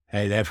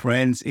Hey there,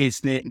 friends.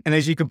 It's Nick. And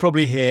as you can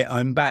probably hear,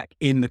 I'm back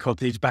in the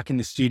cottage, back in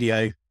the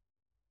studio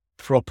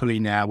properly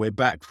now. We're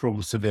back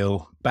from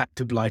Seville, back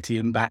to Blighty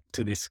and back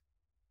to this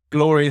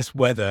glorious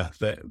weather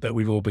that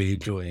we've all been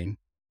enjoying.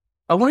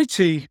 I wanted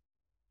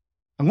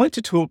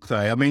to talk though.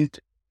 I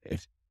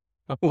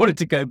wanted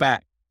to go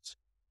back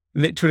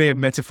literally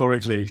and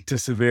metaphorically to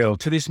Seville,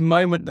 to this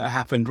moment that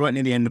happened right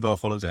near the end of our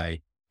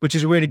holiday, which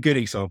is a really good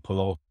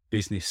example of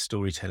business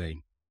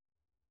storytelling.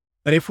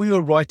 And if we were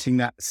writing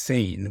that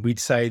scene, we'd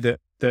say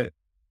that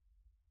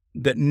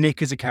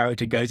Nick as a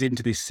character goes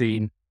into this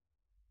scene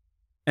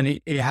and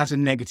it has a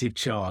negative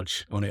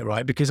charge on it,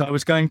 right? Because I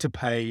was going to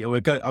pay, I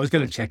was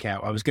going to check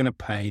out, I was going to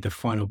pay the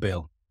final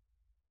bill.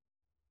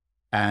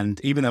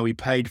 And even though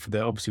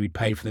obviously we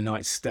paid for the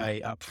night's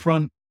stay up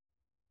front,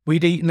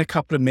 we'd eaten a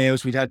couple of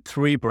meals, we'd had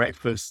 3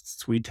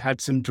 breakfasts, we'd had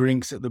some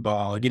drinks at the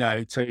bar,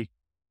 so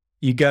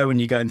you go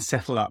and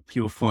settle up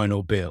your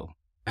final bill.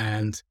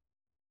 And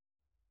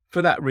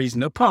for that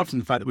reason, apart from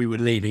the fact that we were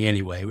leaving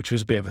anyway, which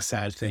was a bit of a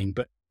sad thing,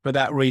 but for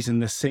that reason,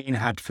 the scene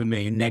had for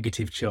me a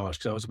negative charge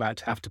because I was about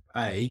to have to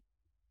pay.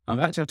 I'm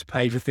about to have to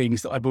pay for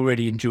things that I've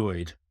already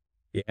enjoyed.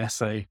 Yeah,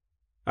 so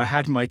I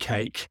had my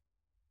cake,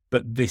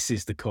 but this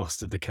is the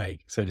cost of the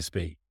cake, so to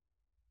speak.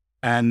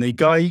 And the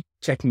guy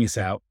checking us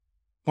out,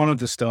 one of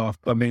the staff,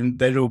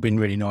 they'd all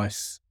been really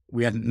nice.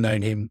 We hadn't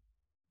known him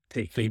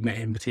particularly, met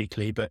him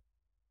particularly, but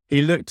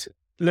he looked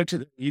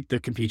at the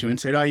computer and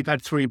said, "Oh, you've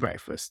had 3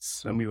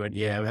 breakfasts." And we went,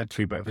 "Yeah, we had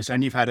 3 breakfasts.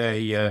 And you've had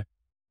a,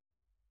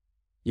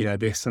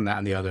 this and that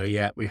and the other."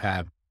 "Yeah, we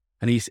have."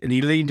 And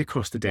he leaned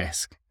across the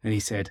desk and he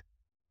said,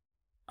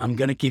 "I'm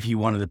going to give you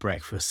one of the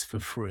breakfasts for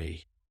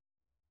free."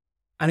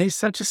 And it's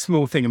such a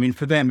small thing.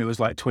 For them, it was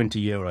like 20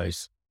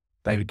 euros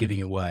they were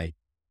giving away.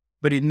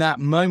 But in that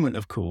moment,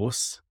 of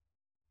course,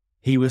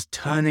 he was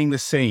turning the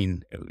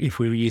scene. If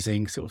we were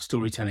using sort of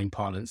storytelling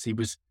parlance, he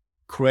was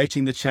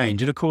creating the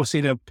change. And of course,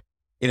 in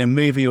a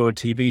movie or a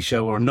TV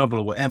show or a novel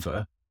or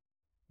whatever,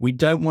 we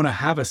don't want to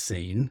have a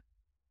scene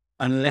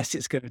unless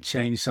it's going to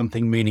change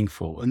something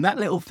meaningful. And that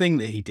little thing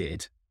that he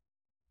did,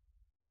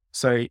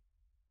 so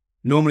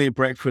normally a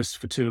breakfast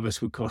for 2 of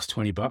us would cost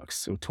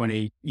 $20 or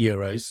 20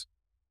 euros.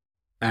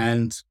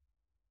 And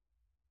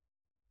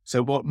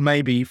so what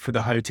maybe for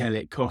the hotel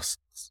it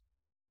costs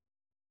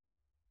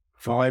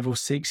 5 or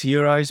 6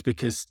 euros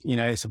because,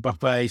 it's a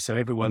buffet. So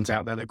everyone's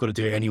out there, they've got to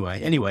do it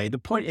anyway. Anyway, the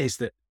point is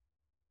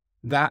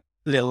that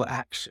little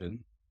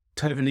action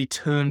totally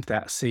turned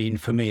that scene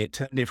for me. It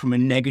turned it from a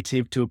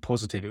negative to a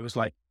positive. It was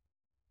like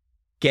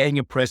getting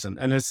a present.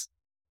 And as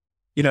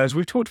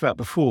we've talked about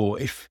before,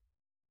 if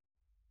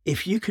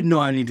you could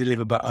not only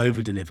deliver but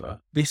over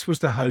deliver, this was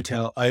the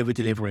hotel over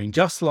delivering.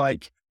 Just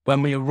like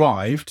when we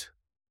arrived,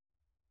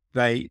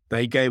 they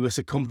gave us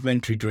a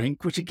complimentary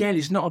drink, which again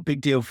is not a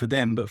big deal for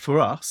them, but for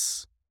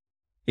us,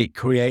 it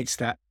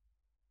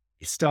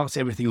starts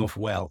everything off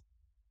well,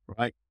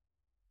 right?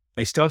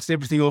 They started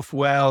everything off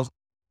well.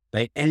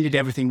 They ended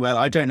everything well.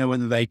 I don't know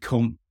whether they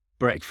comp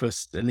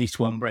breakfast, at least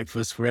one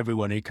breakfast for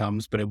everyone who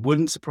comes, but it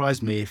wouldn't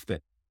surprise me if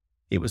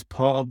it was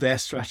part of their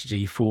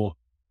strategy for,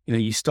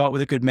 you start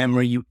with a good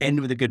memory, you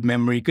end with a good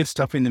memory, good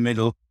stuff in the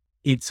middle.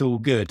 It's all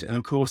good. And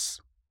of course,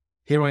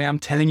 here I am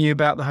telling you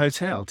about the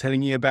hotel,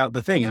 telling you about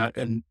the thing. I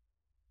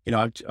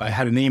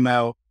had an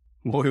email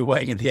while we were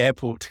waiting at the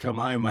airport to come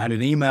home. I had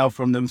an email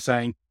from them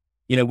saying,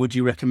 would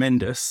you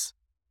recommend us?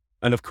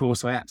 And of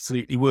course, I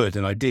absolutely would,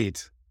 and I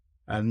did.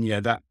 And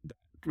that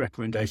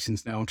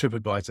recommendation's now on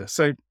TripAdvisor.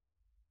 So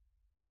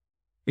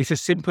it's a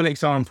simple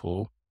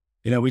example.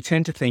 We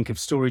tend to think of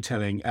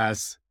storytelling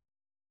as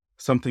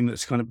something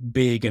that's kind of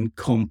big and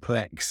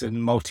complex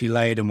and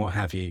multi-layered and what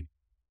have you.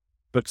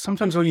 But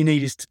sometimes all you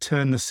need is to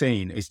turn the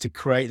scene, is to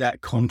create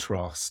that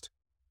contrast.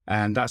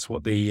 And that's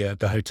what the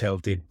hotel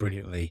did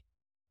brilliantly.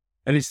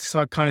 And it's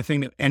the kind of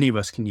thing that any of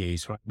us can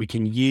use, right? We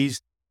can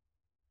use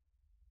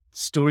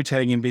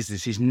storytelling in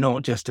business is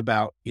not just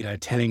about,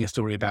 telling a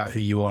story about who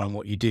you are and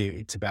what you do.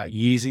 It's about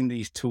using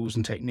these tools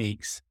and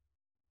techniques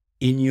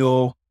in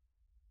your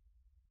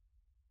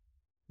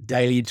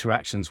daily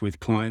interactions with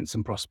clients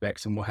and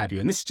prospects and what have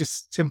you. And this is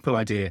just a simple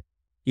idea.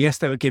 Yes,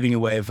 they were giving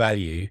away a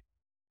value,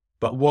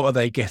 but what are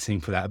they getting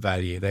for that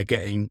value? They're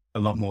getting a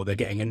lot more. They're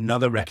getting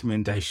another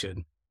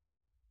recommendation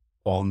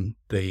on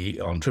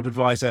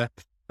TripAdvisor.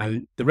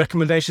 And the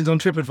recommendations on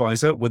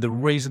TripAdvisor were the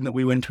reason that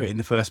we went to it in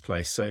the first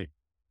place. So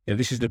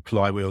this is the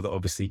flywheel that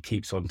obviously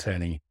keeps on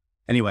turning.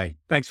 Anyway,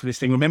 thanks for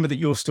listening. Remember that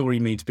your story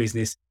means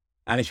business.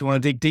 And if you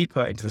want to dig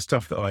deeper into the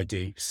stuff that I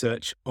do,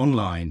 search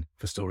online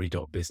for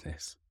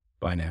story.business.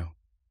 Bye now.